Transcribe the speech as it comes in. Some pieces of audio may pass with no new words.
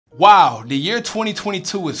Wow, the year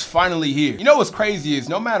 2022 is finally here. You know what's crazy is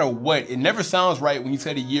no matter what, it never sounds right when you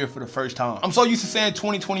say the year for the first time. I'm so used to saying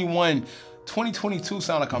 2021, 2022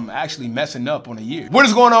 sound like I'm actually messing up on a year. What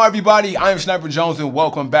is going on, everybody? I am Sniper Jones and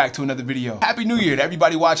welcome back to another video. Happy New Year to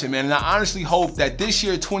everybody watching, man. And I honestly hope that this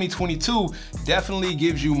year 2022 definitely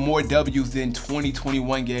gives you more W's than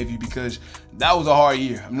 2021 gave you, because that was a hard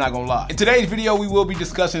year, I'm not gonna lie. In today's video, we will be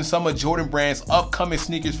discussing some of Jordan Brand's upcoming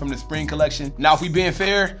sneakers from the spring collection. Now, if we being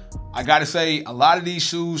fair, I gotta say a lot of these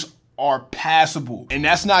shoes are passable, and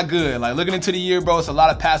that's not good. Like, looking into the year, bro, it's a lot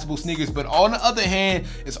of passable sneakers, but on the other hand,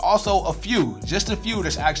 it's also a few, just a few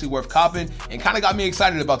that's actually worth copping and kind of got me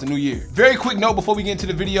excited about the new year. Very quick note before we get into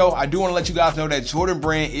the video, I do want to let you guys know that Jordan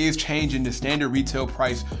Brand is changing the standard retail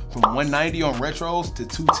price from $190 on retros to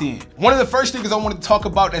 $210. One of the first sneakers I wanted to talk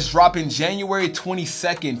about that's dropping January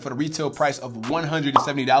 22nd for the retail price of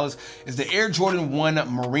 $170 is the Air Jordan 1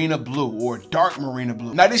 Marina Blue, or dark Marina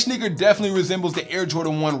Blue. Now, this sneaker definitely resembles the Air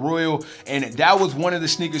Jordan 1 Royal, and that was one of the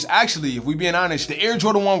sneakers. Actually, if we being honest, the Air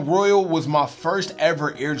Jordan 1 Royal was my first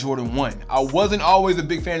ever Air Jordan 1. I wasn't always a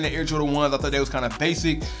big fan of the Air Jordan 1s. I thought they was kind of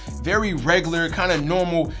basic, very regular, kind of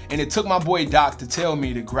normal, and it took my boy Doc to tell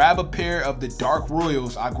me to grab a pair of the dark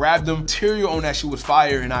Royals. I grabbed them. Material on that shoe was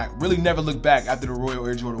fire, and I really never looked back after the Royal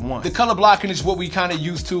Air Jordan 1. The color blocking is what we kind of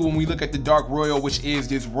used to when we look at the dark Royal, which is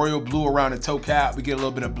this royal blue around the toe cap. We get a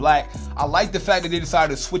little bit of black. I like the fact that they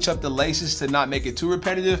decided to switch up the laces to not make it too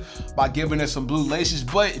repetitive by giving us some blue laces.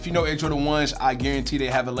 But if you know Air Jordan 1s, I guarantee they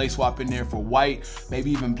have a lace swap in there for white,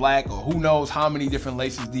 maybe even black, or who knows how many different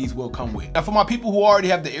laces these will come with. Now, for my people who already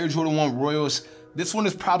have the Air Jordan 1 Royals, this one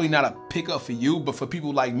is probably not a pickup for you, but for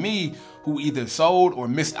people like me who either sold or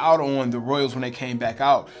missed out on the Royals when they came back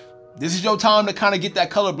out, this is your time to kind of get that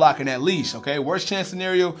color blocking at least, okay? Worst chance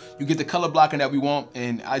scenario, you get the color blocking that we want,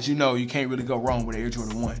 and as you know, you can't really go wrong with Air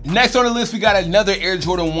Jordan 1. Next on the list, we got another Air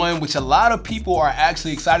Jordan 1, which a lot of people are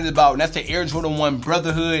actually excited about, and that's the Air Jordan 1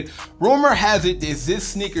 Brotherhood. Rumor has it is this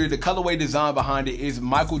sneaker, the colorway design behind it is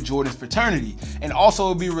Michael Jordan's fraternity, and also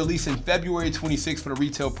will be released in February 26th for the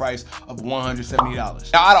retail price of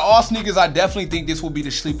 $170. Now, out of all sneakers, I definitely think this will be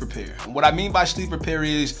the sleeper pair. And what I mean by sleeper pair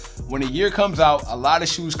is when a year comes out, a lot of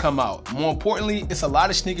shoes come out. More importantly, it's a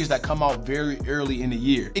lot of sneakers that come out very early in the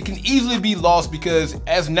year. It can easily be lost because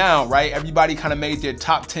as now, right, everybody kind of made their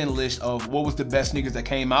top 10 list of what was the best sneakers that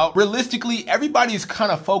came out. Realistically, everybody's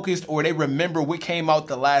kind of focused, or they remember what came out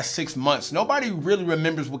the last 6 months. Nobody really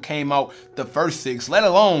remembers what came out the first 6, let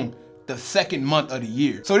alone the second month of the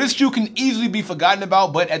year. So this shoe can easily be forgotten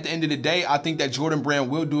about, but at the end of the day, I think that Jordan Brand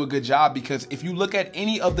will do a good job, because if you look at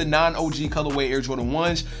any of the non-OG colorway Air Jordan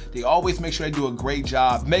 1s, they always make sure they do a great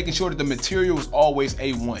job making sure that the material is always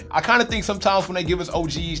A1. I kind of think sometimes when they give us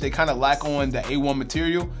OGs, they kind of lack on the A1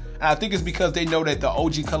 material, and I think it's because they know that the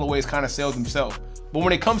OG colorways kind of sell themselves. But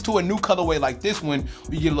when it comes to a new colorway like this one,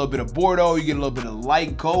 you get a little bit of Bordeaux, you get a little bit of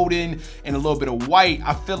light golden, and a little bit of white.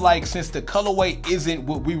 I feel like since the colorway isn't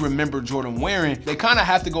what we remember Jordan wearing, they kind of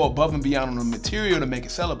have to go above and beyond on the material to make it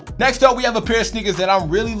sellable. Next up, we have a pair of sneakers that I'm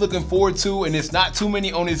really looking forward to, and it's not too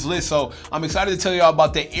many on this list, so I'm excited to tell y'all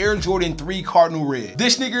about the Air Jordan 3 Cardinal Red.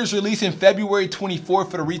 This sneaker is releasing February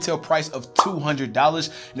 24th for the retail price of $200.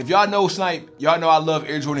 And if y'all know Snipe, y'all know I love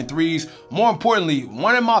Air Jordan 3s. More importantly,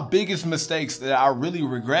 one of my biggest mistakes that I really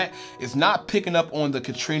regret is not picking up on the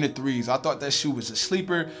Katrina 3s. I thought that shoe was a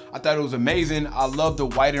sleeper. I thought it was amazing. I love the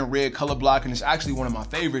white and red color block, and it's actually one of my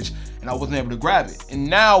favorites, and I wasn't able to grab it. And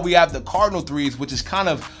now we have the Cardinal 3s, which is kind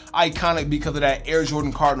of iconic because of that Air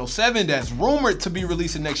Jordan Cardinal 7 that's rumored to be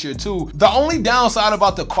releasing next year too. The only downside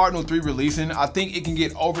about the Cardinal 3 releasing, I think it can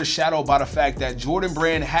get overshadowed by the fact that Jordan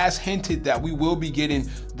Brand has hinted that we will be getting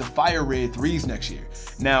the Fire Red 3s next year.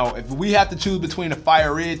 Now, if we have to choose between the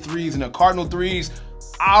Fire Red 3s and the Cardinal 3s,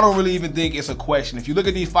 I don't really even think it's a question. If you look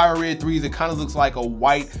at these Fire Red 3s, it kind of looks like a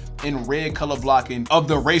white and red color blocking of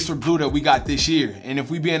the Racer Blue that we got this year. And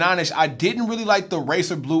if we being honest, I didn't really like the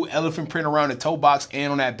Racer Blue elephant print around the toe box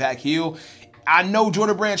and on that back heel. I know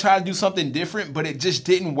Jordan Brand tried to do something different, but it just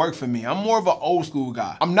didn't work for me. I'm more of an old school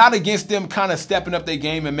guy. I'm not against them kind of stepping up their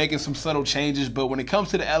game and making some subtle changes, but when it comes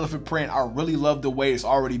to the elephant print, I really love the way it's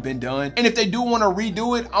already been done. And if they do want to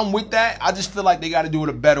redo it, I'm with that. I just feel like they got to do it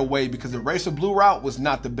a better way, because the Racer Blue route was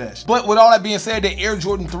not the best. But with all that being said, the Air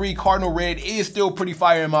Jordan 3 Cardinal Red is still pretty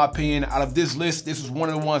fire in my opinion. Out of this list, this is one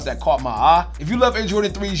of the ones that caught my eye. If you love Air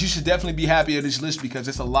Jordan 3s, you should definitely be happy at this list, because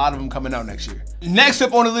it's a lot of them coming out next year. Next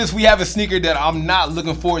up on the list, we have a sneaker that that I'm not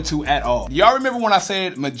looking forward to at all. Y'all remember when I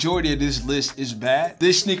said majority of this list is bad?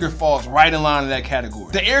 This sneaker falls right in line in that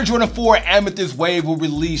category. The Air Jordan 4 Amethyst Wave will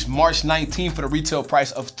release March 19th for the retail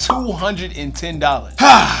price of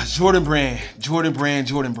 $210. Jordan brand, Jordan brand,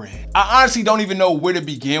 Jordan brand. I honestly don't even know where to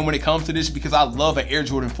begin when it comes to this because I love an Air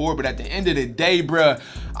Jordan 4, but at the end of the day, bruh,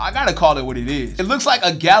 I gotta call it what it is. It looks like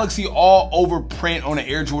a galaxy all over print on an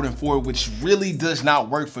Air Jordan 4, which really does not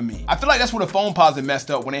work for me. I feel like that's where the Foamposite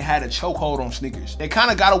messed up when they had a chokehold on sneakers. They kind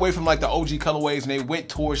of got away from like the OG colorways and they went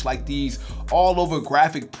towards like these all over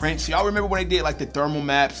graphic prints. Y'all remember when they did like the thermal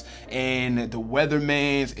maps and the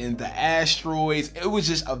Weathermans and the asteroids? It was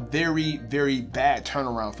just a very, very bad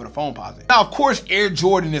turnaround for the Foamposite. Now, of course, Air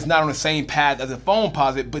Jordan is not on the same path as the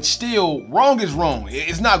Foamposite, but still, wrong is wrong.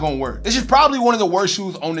 It's not gonna work. This is probably one of the worst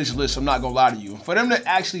shoes on this list, I'm not gonna lie to you. For them to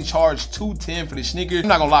actually charge $210 for this sneaker, I'm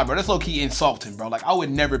not gonna lie, bro, that's low-key insulting, bro. Like, I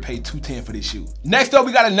would never pay $210 for this shoe. Next up,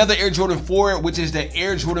 we got another Air Jordan 4, which is the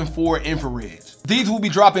Air Jordan 4 Infrareds. These will be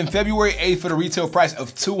dropping February 8th for the retail price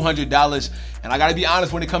of $200, and I gotta be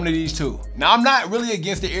honest when it comes to these two. Now, I'm not really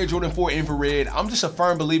against the Air Jordan 4 Infrared. I'm just a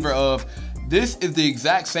firm believer of this is the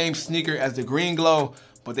exact same sneaker as the Green Glow,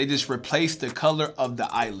 but they just replaced the color of the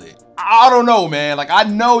eyelid. I don't know, man. Like, I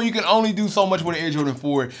know you can only do so much with an Air Jordan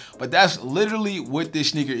 4, but that's literally what this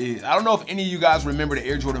sneaker is. I don't know if any of you guys remember the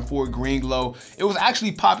Air Jordan 4 Green Glow. It was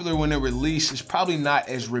actually popular when it released. It's probably not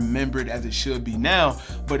as remembered as it should be now,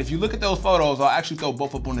 but if you look at those photos, I'll actually throw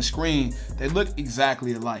both up on the screen. They look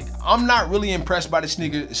exactly alike. I'm not really impressed by the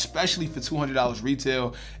sneaker, especially for $200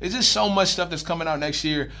 retail. It's just so much stuff that's coming out next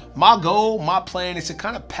year. My goal, my plan is to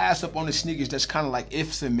kind of pass up on the sneakers that's kind of like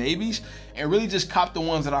ifs and maybes and really just cop the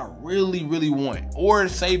ones that I really want, or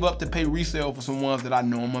save up to pay resale for some ones that I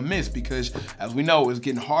know I'm gonna miss, because as we know, it's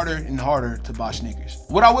getting harder and harder to buy sneakers.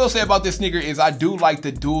 What I will say about this sneaker is I do like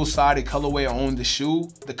the dual-sided colorway on the shoe.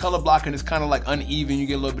 The color blocking is kind of like uneven. You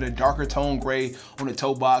get a little bit of darker tone gray on the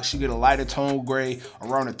toe box. You get a lighter tone gray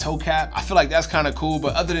around the toe cap. I feel like that's kind of cool,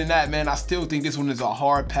 but other than that, man, I still think this one is a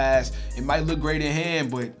hard pass. It might look great in hand,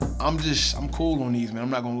 but I'm cool on these, man. I'm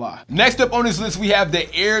not gonna lie. Next up on this list, we have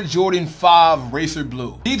the Air Jordan 5 Racer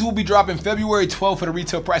Blue. These will be dropping February 12th for the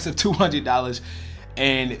retail price of $200,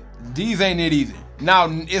 and these ain't it either. Now,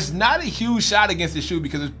 it's not a huge shot against the shoe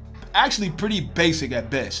because it's actually pretty basic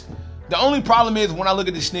at best. The only problem is when I look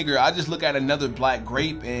at the sneaker, I just look at another black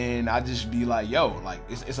grape and I just be like, yo, like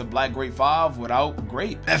it's a black grape 5 without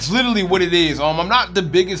grape. That's literally what it is. I'm not the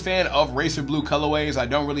biggest fan of Racer Blue colorways. I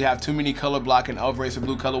don't really have too many color blocking of Racer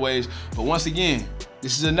Blue colorways, but once again,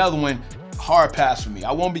 this is another one, hard pass for me.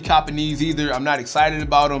 I won't be copping these either. I'm not excited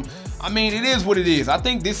about them. I mean, it is what it is. I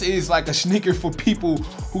think this is like a sneaker for people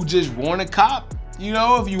who just want to cop. You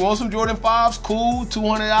know, if you want some Jordan 5s, cool,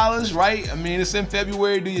 $200, right? I mean, it's in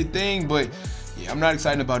February, do your thing, but yeah, I'm not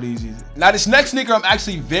excited about these either. Now, this next sneaker I'm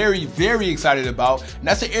actually very excited about, and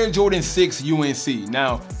that's the Air Jordan 6 UNC.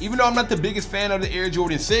 Now, even though I'm not the biggest fan of the Air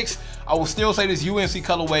Jordan 6, I will still say this UNC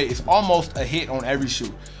colorway is almost a hit on every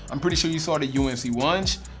shoe. I'm pretty sure you saw the UNC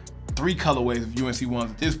 1s. 3 colorways of UNC 1s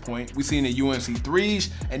at this point. We've seen the UNC 3s,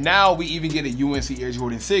 and now we even get a UNC Air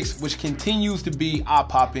Jordan 6, which continues to be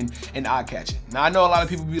eye-popping and eye-catching. Now, I know a lot of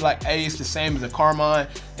people be like, hey, it's the same as the Carmine.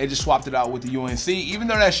 They just swapped it out with the UNC. Even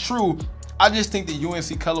though that's true, I just think the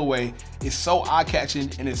UNC colorway is so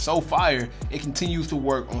eye-catching and it's so fire, it continues to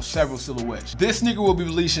work on several silhouettes. This sneaker will be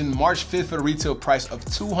releasing March 5th for the retail price of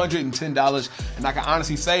 $210, and I can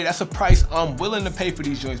honestly say that's a price I'm willing to pay for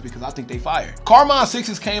these joints because I think they fire. Carmine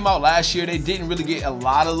 6s came out last year. They didn't really get a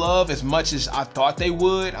lot of love as much as I thought they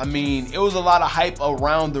would. I mean, it was a lot of hype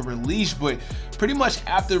around the release, but pretty much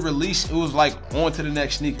after release, it was like on to the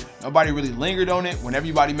next sneaker. Nobody really lingered on it. When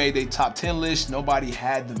everybody made their top 10 list, nobody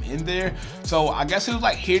had them in there. So I guess it was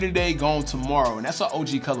like here today, gone tomorrow, and that's an OG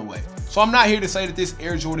colorway. So I'm not here to say that this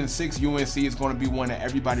Air Jordan 6 UNC is going to be one that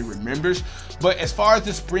everybody remembers, but as far as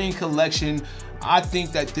the spring collection, I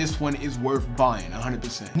think that this one is worth buying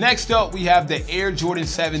 100%. Next up, we have the Air Jordan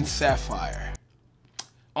 7 Sapphire.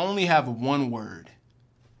 I only have one word.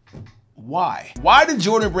 Why? Why did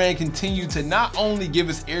Jordan Brand continue to not only give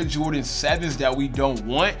us Air Jordan 7s that we don't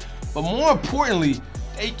want, but more importantly,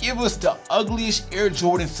 they give us the ugliest Air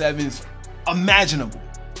Jordan 7s imaginable?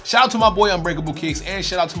 Shout out to my boy Unbreakable Kicks and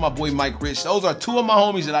shout out to my boy Mike Rich. Those are two of my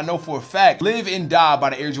homies that I know for a fact live and die by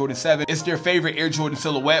the Air Jordan 7. It's their favorite Air Jordan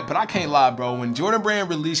silhouette, but I can't lie, bro. When Jordan Brand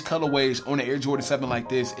released colorways on the Air Jordan 7 like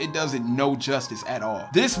this, it does it no justice at all.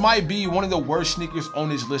 This might be one of the worst sneakers on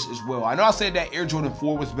this list as well. I know I said that Air Jordan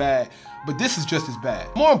 4 was bad, but this is just as bad.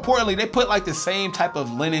 More importantly, they put like the same type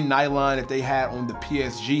of linen nylon that they had on the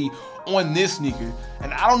PSG on this sneaker,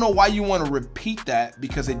 and I don't know why you want to repeat that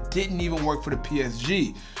because it didn't even work for the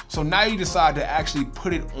PSG. So now you decide to actually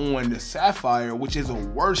put it on the Sapphire, which is a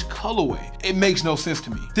worse colorway. It makes no sense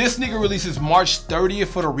to me. This sneaker releases March 30th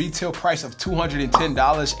for the retail price of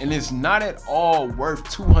 $210, and it's not at all worth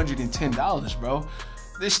 $210, bro.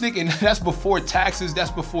 This sneaker, that's before taxes,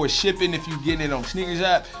 that's before shipping. If you're getting it on Sneakers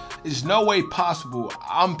app, there's no way possible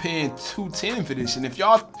I'm paying $210 for this. And if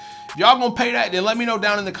y'all gonna pay that, then let me know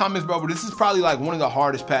down in the comments, bro. But this is probably like one of the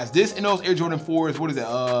hardest packs. This and those Air Jordan 4s, what is it,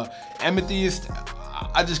 Amethyst?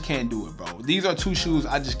 I just can't do it, bro. These are two shoes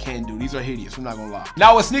I just can't do. These are hideous, I'm not gonna lie.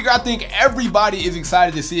 Now, a sneaker I think everybody is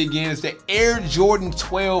excited to see again is the Air Jordan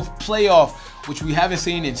 12 Playoff, which we haven't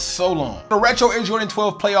seen in so long. The retro Air Jordan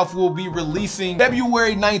 12 Playoff will be releasing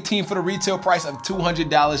February 19th for the retail price of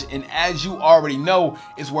 $200, and as you already know,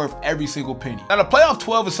 it's worth every single penny. Now, the Playoff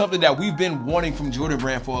 12 is something that we've been wanting from Jordan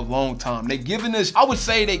Brand for a long time. They've given us, I would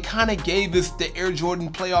say they kind of gave us the Air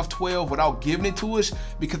Jordan Playoff 12 without giving it to us,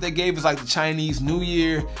 because they gave us like the Chinese New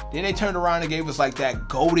Year, then they turned around and gave us like that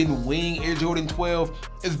Golden Wing Air Jordan 12.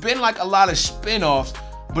 It's been like a lot of spin-offs,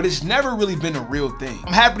 but it's never really been a real thing.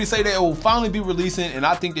 I'm happy to say that it will finally be releasing, and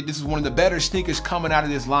I think that this is one of the better sneakers coming out of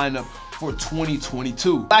this lineup for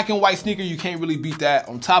 2022. Black and white sneaker, you can't really beat that.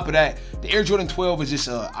 On top of that, the Air Jordan 12 is just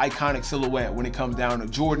an iconic silhouette when it comes down to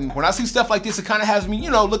Jordan. When I see stuff like this, it kind of has me,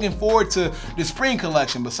 you know, looking forward to the spring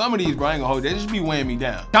collection, but some of these, bro, I ain't gonna hold, they just be weighing me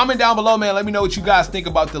down. Comment down below, man, let me know what you guys think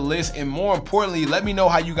about the list, and more importantly, let me know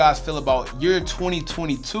how you guys feel about year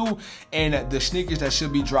 2022 and the sneakers that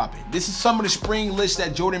should be dropping. This is some of the spring lists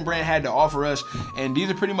that Jordan Brand had to offer us, and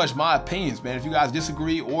these are pretty much my opinions, man. If you guys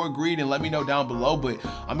disagree or agree, then let me know down below, but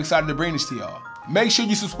I'm excited to bring this to y'all. Make sure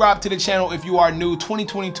you subscribe to the channel if you are new.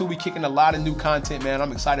 2022, we kicking a lot of new content, man.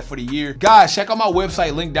 I'm excited for the year. Guys, check out my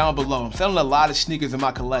website, link down below. I'm selling a lot of sneakers in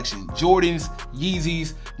my collection. Jordans,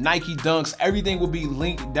 Yeezys, Nike Dunks, everything will be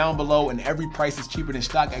linked down below, and every price is cheaper than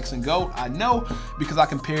StockX and Gold. I know, because I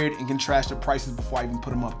compared and contrasted the prices before I even put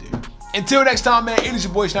them up there. Until next time, man, it is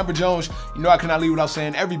your boy Sniper Jones. You know I cannot leave without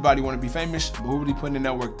saying everybody want to be famous, but we're really putting in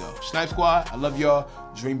that work though. Snipe Squad, I love y'all.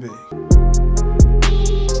 Dream big.